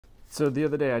So the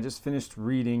other day I just finished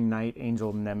reading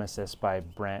Angel Nemesis by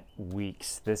Brent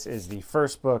Weeks. This is the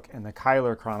first book in the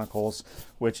Kyler Chronicles,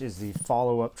 which is the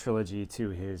follow-up trilogy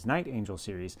to his Night Angel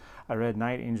series. I read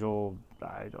Night Angel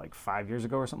like 5 years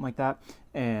ago or something like that,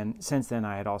 and since then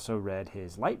I had also read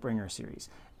his Lightbringer series.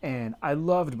 And I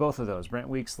loved both of those. Brent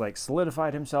Weeks like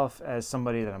solidified himself as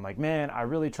somebody that I'm like, man, I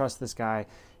really trust this guy.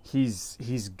 He's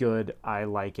good. I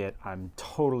like it. I'm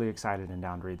totally excited and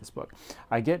down to read this book.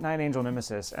 I get Night Angel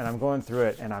Nemesis and I'm going through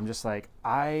it and I'm just like,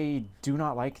 I do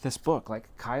not like this book. Like,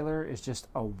 Kyler is just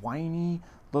a whiny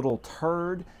little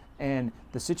turd and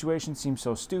the situation seems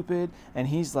so stupid and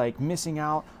he's like missing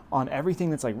out on everything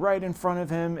that's like right in front of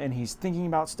him and he's thinking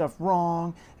about stuff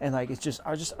wrong and like it's just,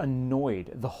 I was just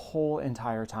annoyed the whole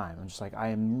entire time. I'm just like, I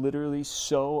am literally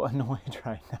so annoyed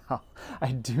right now.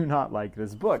 I do not like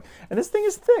this book. And this thing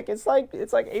is thick. It's like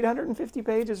 850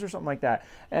 pages or something like that.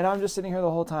 And I'm just sitting here the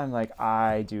whole time like,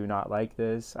 I do not like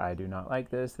this. I do not like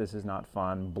this. This is not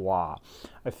fun, blah.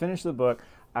 I finished the book.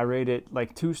 I rated it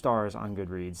like 2 stars on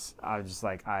Goodreads. I was just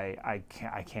like, I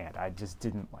can't. I just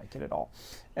didn't like it at all.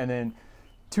 And then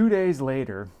 2 days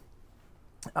later,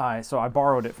 so I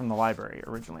borrowed it from the library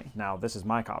originally. Now this is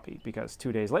my copy because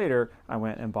 2 days later, I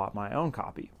went and bought my own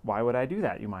copy. Why would I do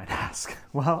that, you might ask?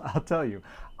 Well, I'll tell you.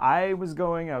 I was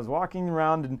walking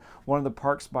around in one of the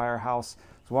parks by our house. I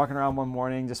was walking around one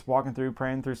morning, just walking through,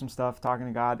 praying through some stuff, talking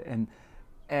to God,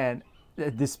 and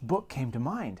this book came to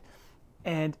mind.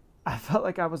 And I felt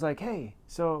like I was like, hey,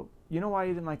 so you know why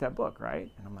you didn't like that book, right?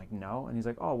 And I'm like, no. And he's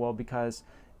like, oh, well, because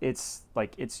it's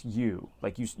you.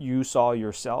 Like you saw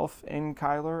yourself in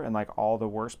Kyler and like all the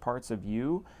worst parts of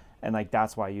you. And like,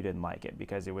 that's why you didn't like it,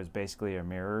 because it was basically a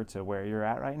mirror to where you're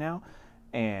at right now.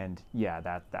 And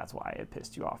yeah, that's why it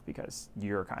pissed you off, because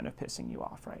you're kind of pissing you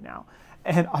off right now.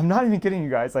 And I'm not even kidding you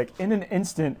guys. Like, in an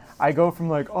instant, I go from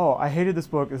like, oh, I hated this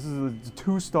book. This is a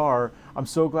 2-star. I'm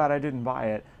so glad I didn't buy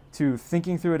it, to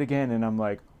thinking through it again, and I'm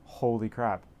like, holy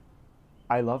crap,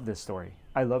 I love this story.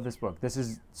 I love this book. This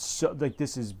is so, like,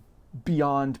 this is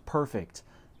beyond perfect.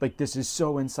 Like, this is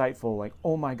so insightful. Like,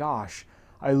 oh my gosh,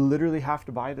 I literally have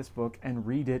to buy this book and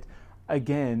read it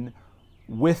again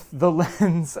with the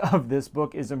lens of this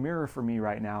book is a mirror for me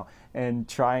right now and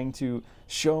trying to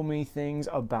show me things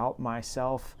about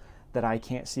myself that I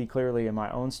can't see clearly in my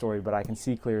own story, but I can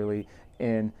see clearly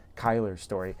in Kyler's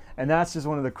story. And that's just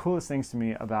one of the coolest things to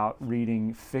me about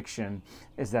reading fiction,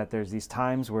 is that there's these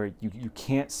times where you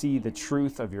can't see the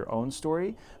truth of your own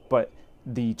story, but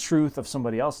the truth of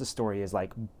somebody else's story is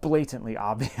like blatantly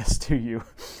obvious to you.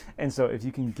 And so if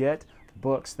you can get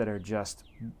books that are just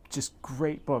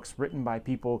great books written by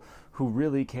people who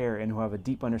really care and who have a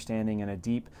deep understanding and a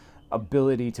deep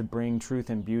ability to bring truth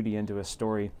and beauty into a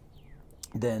story,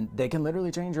 then they can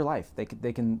literally change your life. They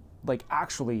can like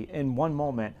actually in one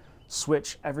moment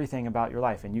switch everything about your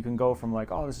life. And you can go from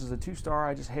like, oh, this is a 2-star,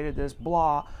 I just hated this,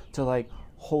 blah, to like,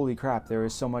 holy crap, there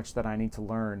is so much that I need to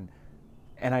learn.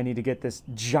 And I need to get this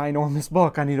ginormous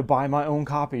book. I need to buy my own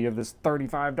copy of this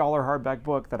 $35 hardback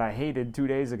book that I hated 2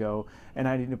 days ago. And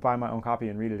I need to buy my own copy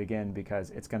and read it again,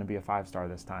 because it's going to be a 5-star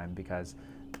this time, because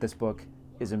this book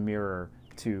is a mirror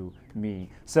to me.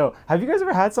 So have you guys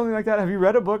ever had something like that? Have you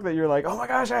read a book that you're like, oh my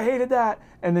gosh, I hated that,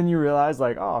 and then you realize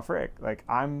like, oh frick, like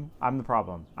I'm the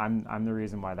problem. I'm the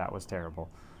reason why that was terrible.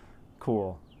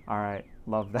 Cool. All right,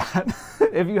 love that.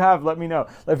 If you have, let me know.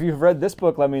 If you've read this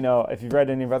book, let me know. If you've read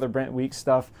any of other Brent Weeks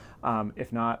stuff,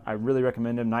 if not, I really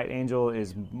recommend him. Night Angel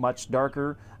is much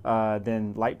darker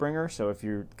than Lightbringer, so if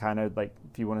you're kind of like,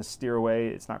 if you want to steer away,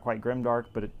 it's not quite grimdark,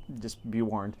 but just be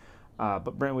warned.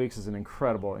 But Brent Weeks is an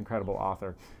incredible, incredible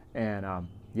author. And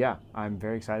yeah, I'm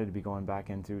very excited to be going back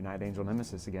into Night Angel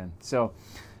Nemesis again. So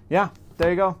yeah,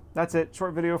 there you go. That's it.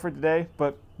 Short video for today.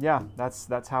 But yeah,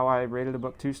 that's how I rated a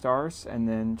book 2 stars and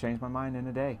then changed my mind in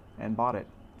a day and bought it.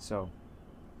 So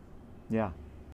yeah.